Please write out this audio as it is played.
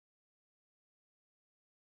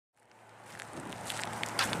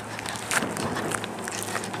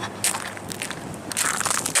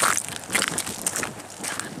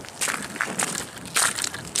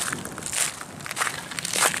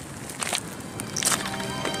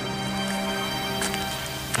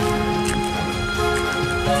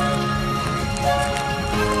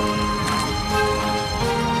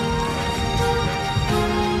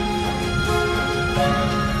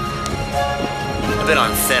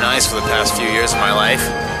nice for the past few years of my life.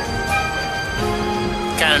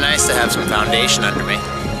 Kind of nice to have some foundation under me.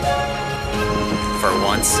 For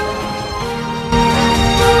once.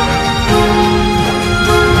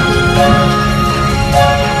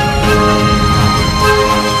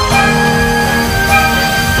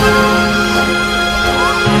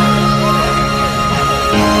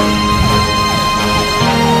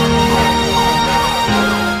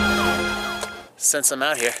 Since I'm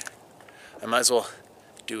out here, I might as well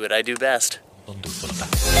do what I do best.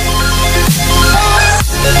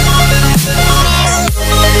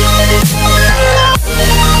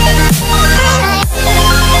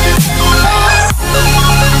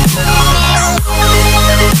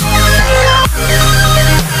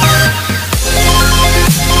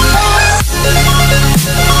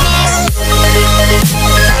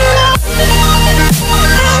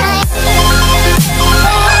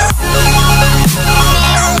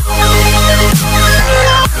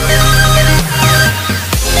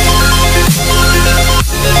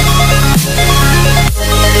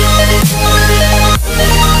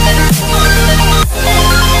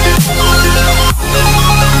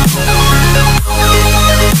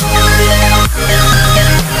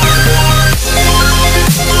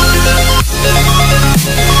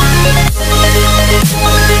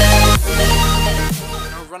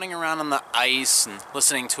 Ice and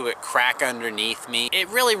listening to it crack underneath me, it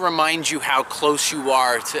really reminds you how close you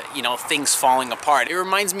are to, you know, things falling apart. It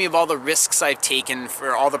reminds me of all the risks I've taken,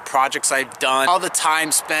 for all the projects I've done, all the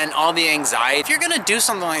time spent, all the anxiety. If you're gonna do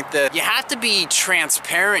something like this, you have to be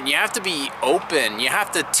transparent, you have to be open, you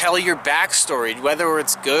have to tell your backstory, whether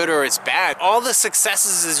it's good or it's bad. All the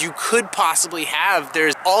successes as you could possibly have,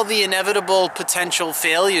 there's all the inevitable potential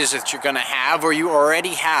failures that you're gonna have or you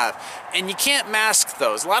already have. And you can't mask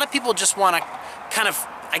those. A lot of people just want to kind of,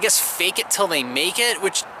 I guess, fake it till they make it,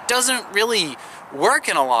 which doesn't really work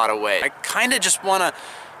in a lot of ways. I kind of just want to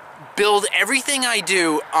build everything I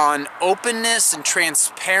do on openness and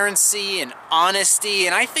transparency and honesty.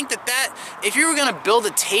 And I think that if you were going to build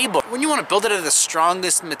a table, when you want to build it out of the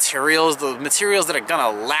strongest materials, the materials that are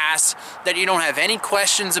going to last, that you don't have any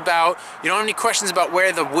questions about, you don't have any questions about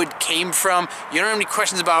where the wood came from, you don't have any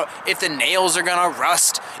questions about if the nails are going to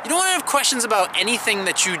rust, you don't have questions about anything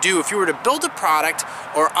that you do. If you were to build a product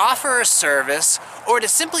or offer a service or to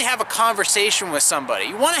simply have a conversation with somebody,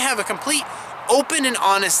 you want to have a complete open and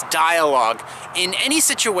honest dialogue in any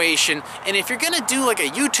situation. And if you're gonna do like a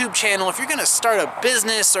YouTube channel, if you're gonna start a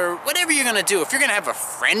business or whatever you're gonna do, if you're gonna have a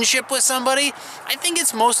friendship with somebody, I think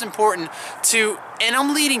it's most important to, and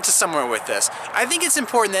I'm leading to somewhere with this, I think it's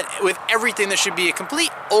important that with everything there should be a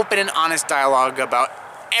complete open and honest dialogue about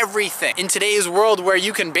everything. In today's world where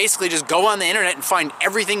you can basically just go on the internet and find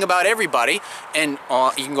everything about everybody, and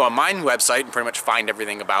you can go on my website and pretty much find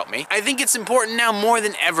everything about me, I think it's important now more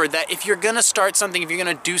than ever that if you're gonna start something, if you're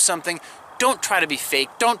gonna do something, don't try to be fake,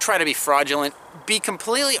 don't try to be fraudulent, be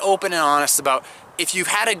completely open and honest about if you've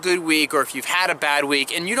had a good week or if you've had a bad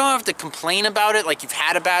week, and you don't have to complain about it like you've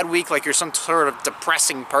had a bad week, like you're some sort of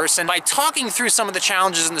depressing person. By talking through some of the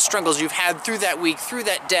challenges and the struggles you've had through that week, through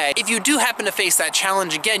that day, if you do happen to face that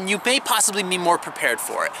challenge again, you may possibly be more prepared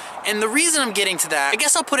for it. And the reason I'm getting to that, I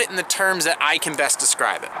guess I'll put it in the terms that I can best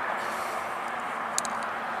describe it.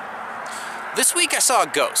 This week I saw a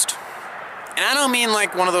ghost. And I don't mean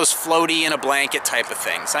like one of those floaty in a blanket type of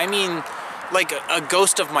things. I mean like a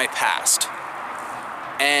ghost of my past.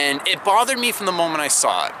 And it bothered me from the moment I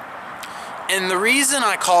saw it. And the reason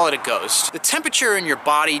I call it a ghost, the temperature in your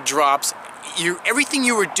body drops, everything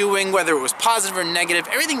you were doing, whether it was positive or negative,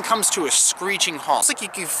 everything comes to a screeching halt. It's like you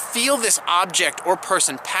can feel this object or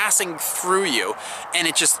person passing through you, and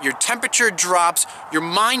it just, your temperature drops, your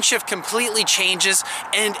mind shift completely changes,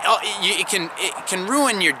 and it can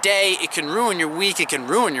ruin your day, it can ruin your week, it can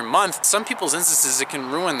ruin your month. Some people's instances, it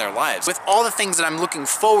can ruin their lives. With all the things that I'm looking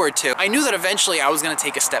forward to, I knew that eventually I was going to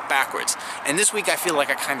take a step backwards, and this week I feel like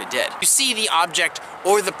I kind of did. You see the object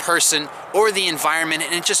or the person or the environment,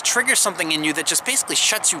 and it just triggers something in you that just basically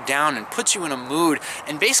shuts you down and puts you in a mood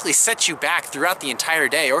and basically sets you back throughout the entire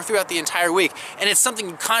day or throughout the entire week. And it's something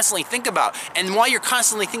you constantly think about. And while you're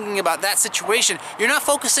constantly thinking about that situation, you're not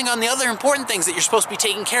focusing on the other important things that you're supposed to be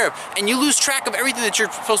taking care of. And you lose track of everything that you're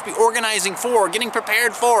supposed to be organizing for, getting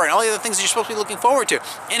prepared for, and all the other things that you're supposed to be looking forward to.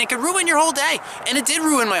 And it could ruin your whole day. And it did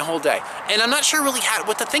ruin my whole day. And I'm not sure really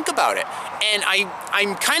what to think about it. And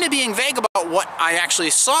I'm kind of being vague about what I actually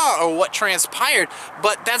saw or what transpired,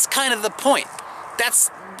 but that's kind of the point. That's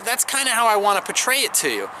kind of how I want to portray it to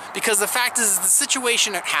you, because the fact is the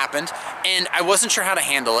situation happened and I wasn't sure how to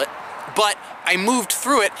handle it, But I moved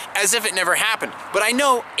through it as if it never happened. But I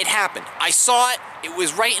know it happened. I saw it, it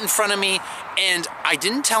was right in front of me, and I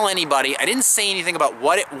didn't tell anybody. I didn't say anything about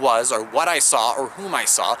what it was or what I saw or whom I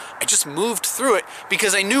saw. I just moved through it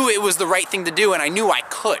because I knew it was the right thing to do and I knew I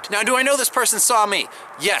could. Now, do I know this person saw me?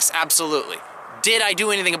 Yes, absolutely. Did I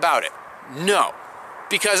do anything about it? No.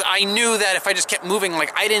 Because I knew that if I just kept moving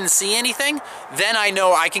like I didn't see anything, then I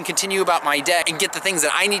know I can continue about my day and get the things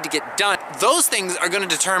that I need to get done. Those things are going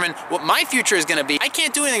to determine what my future is going to be. I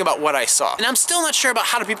can't do anything about what I saw. And I'm still not sure about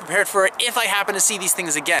how to be prepared for it if I happen to see these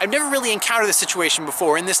things again. I've never really encountered this situation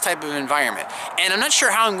before in this type of environment. And I'm not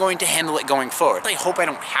sure how I'm going to handle it going forward. I hope I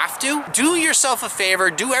don't have to. Do yourself a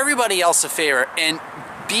favor, do everybody else a favor, and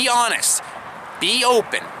be honest. Be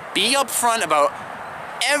open. Be upfront about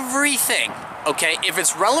everything. Okay, if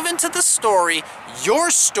it's relevant to the story,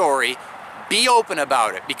 your story, be open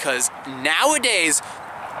about it, because nowadays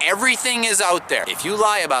everything is out there. If you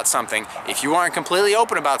lie about something, if you aren't completely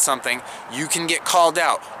open about something, you can get called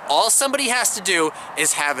out. All somebody has to do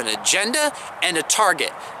is have an agenda and a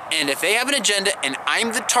target. And if they have an agenda and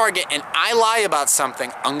I'm the target and I lie about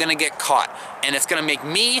something, I'm gonna get caught. And it's gonna make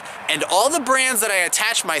me and all the brands that I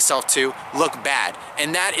attach myself to look bad.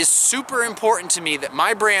 And that is super important to me, that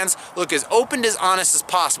my brands look as open, as honest as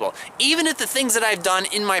possible. Even if the things that I've done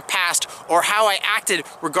in my past or how I acted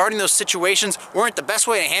regarding those situations weren't the best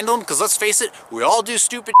way to handle them, because let's face it, we all do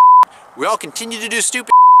stupid shit. We all continue to do stupid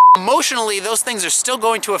shit. Emotionally, those things are still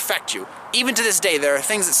going to affect you. Even to this day, there are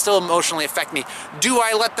things that still emotionally affect me. Do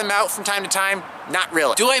I let them out from time to time? Not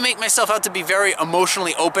really. Do I make myself out to be very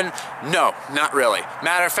emotionally open? No, not really.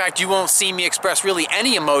 Matter of fact, you won't see me express really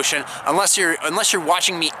any emotion unless you're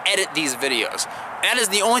watching me edit these videos. That is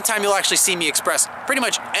the only time you'll actually see me express pretty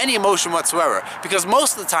much any emotion whatsoever, because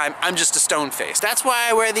most of the time I'm just a stone face. That's why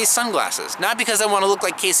I wear these sunglasses, not because I want to look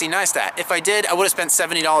like Casey Neistat. If I did, I would have spent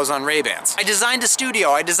 $70 on Ray-Bans. I designed a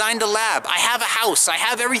studio, I designed a lab, I have a house, I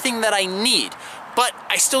have everything that I need, but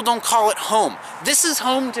I still don't call it home. This is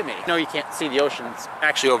home to me. No, you can't see the ocean, it's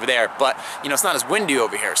actually over there, but you know, it's not as windy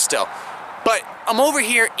over here still. But I'm over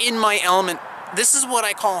here in my element. This is what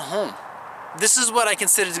I call home. This is what I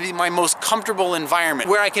consider to be my most comfortable environment,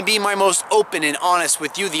 where I can be my most open and honest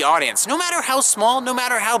with you, the audience, no matter how small, no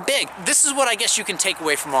matter how big. This is what I guess you can take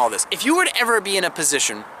away from all this. If you were to ever be in a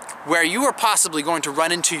position where you are possibly going to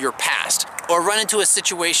run into your past, or run into a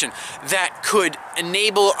situation that could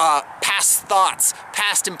enable past thoughts,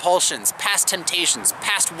 past impulsions, past temptations,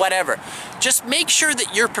 past whatever, just make sure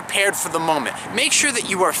that you're prepared for the moment. Make sure that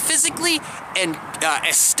you are physically and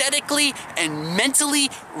aesthetically and mentally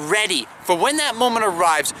ready for when that moment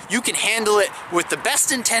arrives. You can handle it with the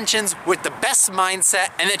best intentions, with the best mindset,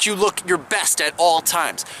 and that you look your best at all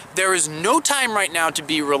times. There is no time right now to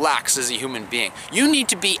be relaxed as a human being. You need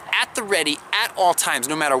to be at the ready at all times,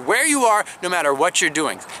 no matter where you are, no matter what you're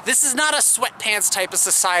doing. This is not a sweatpants type of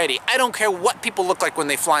society. I don't care what people look like when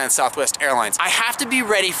they fly on Southwest Airlines. I have to be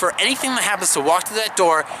ready for anything that happens to walk through that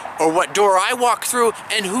door, or what door I walk through,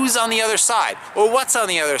 and who's on the other side, or what's on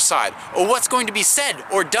the other side, or what's going to be said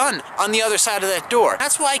or done on the other side of that door.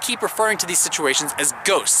 That's why I keep referring to these situations as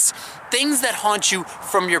ghosts. Things that haunt you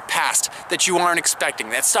from your past, that you aren't expecting,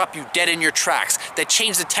 that stop you dead in your tracks, that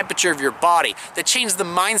change the temperature of your body, that change the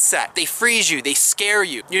mindset. They freeze you, they scare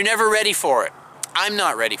you. You're never ready for it. I'm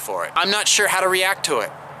not ready for it. I'm not sure how to react to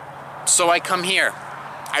it. So I come here.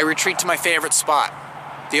 I retreat to my favorite spot,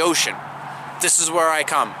 the ocean. This is where I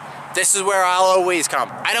come. This is where I'll always come.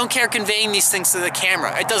 I don't care conveying these things to the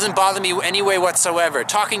camera. It doesn't bother me any way whatsoever.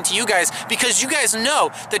 Talking to you guys, because you guys know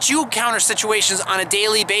that you encounter situations on a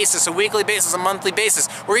daily basis, a weekly basis, a monthly basis,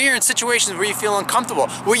 where you're in situations where you feel uncomfortable,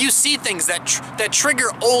 where you see things that trigger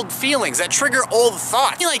old feelings, that trigger old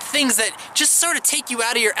thoughts. You like things that just sort of take you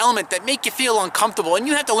out of your element, that make you feel uncomfortable, and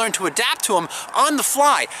you have to learn to adapt to them on the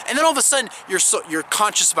fly. And then all of a sudden, you're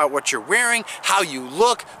conscious about what you're wearing, how you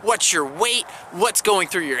look, what's your weight, what's going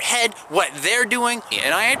through your head, what they're doing,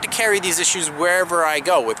 and I have to carry these issues wherever I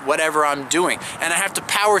go with whatever I'm doing, and I have to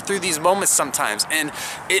power through these moments sometimes, and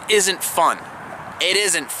it isn't fun. It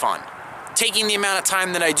isn't fun. Taking the amount of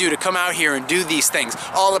time that I do to come out here and do these things,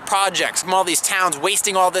 all the projects from all these towns,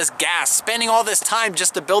 wasting all this gas, spending all this time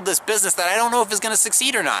just to build this business that I don't know if is going to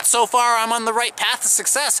succeed or not. So far, I'm on the right path to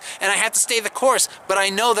success, and I have to stay the course, but I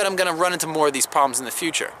know that I'm going to run into more of these problems in the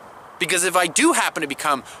future. Because if I do happen to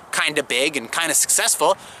become kind of big and kind of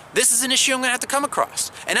successful, this is an issue I'm going to have to come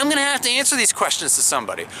across. And I'm going to have to answer these questions to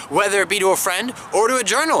somebody, whether it be to a friend or to a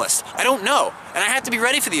journalist. I don't know. And I have to be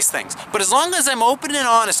ready for these things. But as long as I'm open and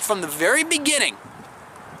honest from the very beginning,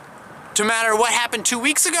 no matter what happened 2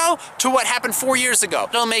 weeks ago to what happened 4 years ago,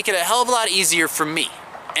 it'll make it a hell of a lot easier for me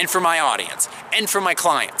and for my audience and for my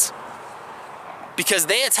clients. because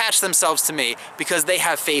they attach themselves to me because they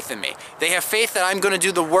have faith in me. They have faith that I'm going to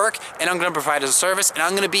do the work and I'm going to provide as a service and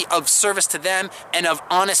I'm going to be of service to them and of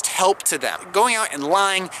honest help to them. Going out and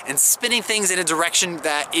lying and spinning things in a direction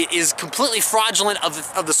that is completely fraudulent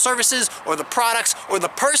of the services or the products or the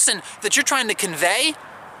person that you're trying to convey,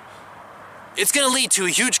 it's going to lead to a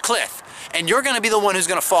huge cliff. And you're going to be the one who's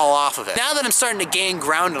going to fall off of it. Now that I'm starting to gain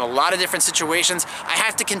ground in a lot of different situations, I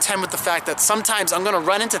have to contend with the fact that sometimes I'm going to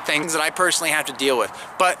run into things that I personally have to deal with.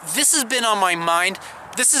 But this has been on my mind.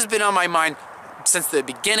 This has been on my mind since the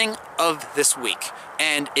beginning of this week.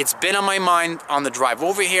 And it's been on my mind on the drive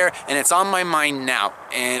over here, and it's on my mind now.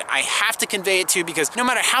 And I have to convey it to you because no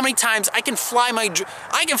matter how many times I can fly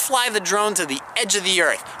the drone to the edge of the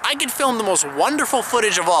earth. I can film the most wonderful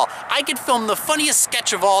footage of all. I can film the funniest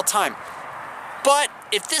sketch of all time. But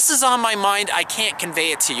if this is on my mind, I can't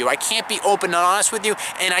convey it to you. I can't be open and honest with you,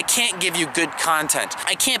 and I can't give you good content.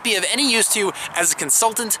 I can't be of any use to you as a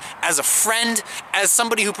consultant, as a friend, as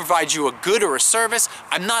somebody who provides you a good or a service.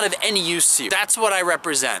 I'm not of any use to you. That's what I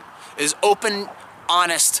represent, is open,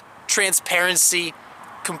 honest, transparency,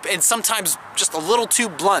 and sometimes just a little too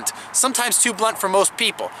blunt. Sometimes too blunt for most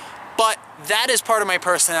people. But that is part of my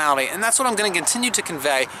personality, and that's what I'm going to continue to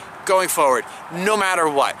convey going forward, no matter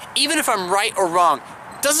what. Even if I'm right or wrong,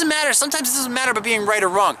 doesn't matter. Sometimes it doesn't matter about being right or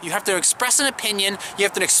wrong. You have to express an opinion, you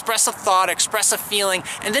have to express a thought, express a feeling,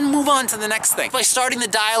 and then move on to the next thing. By starting the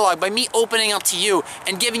dialogue, by me opening up to you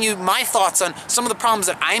and giving you my thoughts on some of the problems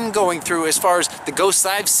that I'm going through as far as the ghosts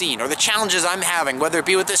I've seen or the challenges I'm having, whether it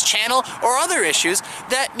be with this channel or other issues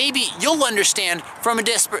that maybe you'll understand from a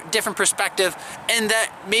different perspective, and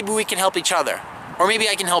that maybe we can help each other. Or maybe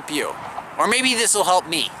I can help you. Or maybe this will help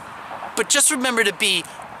me. But just remember to be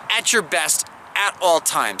at your best at all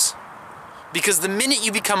times. Because the minute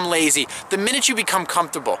you become lazy, the minute you become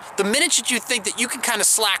comfortable, the minute that you think that you can kind of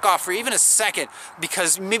slack off for even a second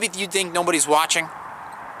because maybe you think nobody's watching,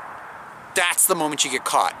 that's the moment you get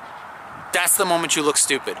caught. That's the moment you look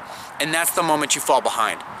stupid. And that's the moment you fall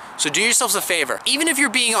behind. So do yourselves a favor. Even if you're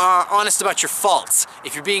being honest about your faults,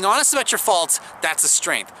 if you're being honest about your faults, that's a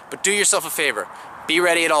strength. But do yourself a favor. Be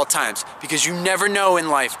ready at all times, because you never know in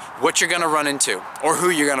life what you're gonna run into or who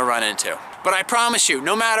you're gonna run into. But I promise you,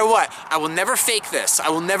 no matter what, I will never fake this. I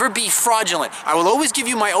will never be fraudulent. I will always give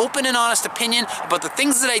you my open and honest opinion about the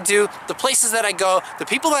things that I do, the places that I go, the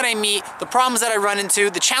people that I meet, the problems that I run into,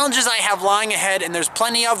 the challenges I have lying ahead, and there's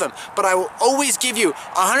plenty of them. But I will always give you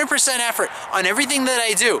 100% effort on everything that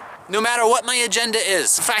I do, no matter what my agenda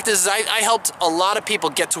is. The fact is, I helped a lot of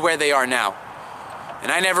people get to where they are now,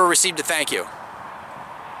 and I never received a thank you.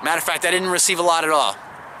 Matter of fact, I didn't receive a lot at all.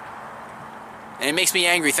 And it makes me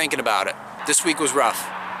angry thinking about it. This week was rough.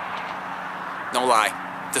 No lie,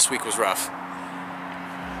 this week was rough.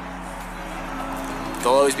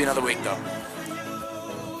 There'll always be another week though.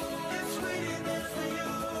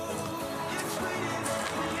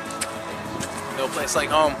 No place like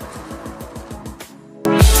home.